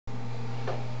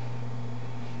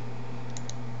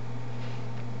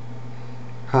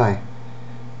Hi,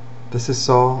 this is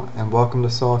Saul and welcome to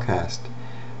Saulcast.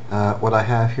 What I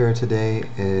have here today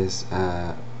is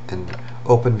an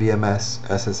OpenVMS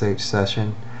SSH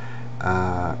session.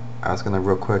 I was going to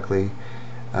real quickly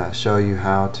show you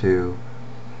how to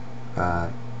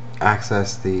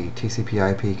access the TCP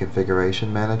IP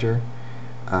configuration manager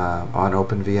on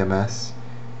OpenVMS.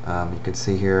 You can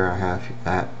see here I have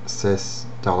at sys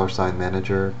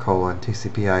 $manager :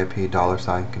 TCP IP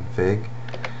 $config.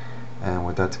 And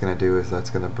what that's going to do is that's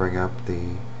going to bring up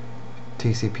the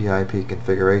TCP IP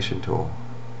configuration tool.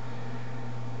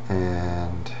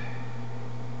 And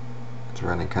it's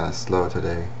running kind of slow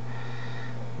today.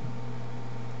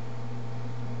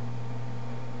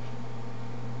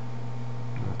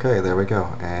 Okay, there we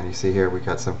go. And you see here we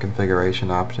got some configuration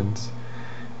options.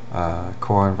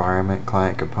 Core environment,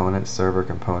 client components, server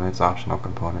components, optional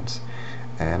components.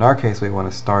 And in our case we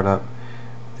want to start up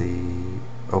the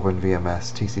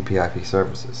OpenVMS TCP IP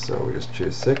services. So we just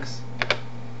choose 6,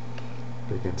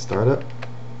 begin startup.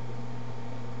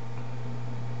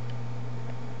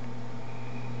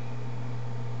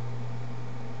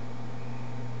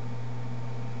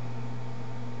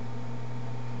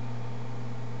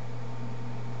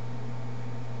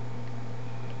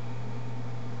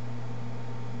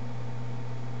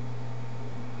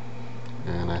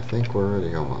 And I think we're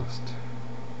ready almost.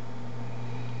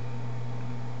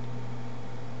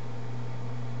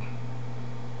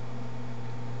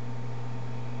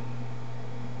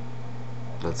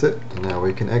 That's it, and now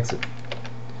we can exit.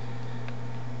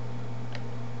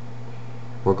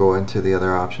 We'll go into the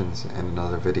other options in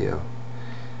another video.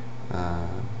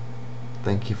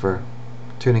 Thank you for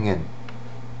tuning in.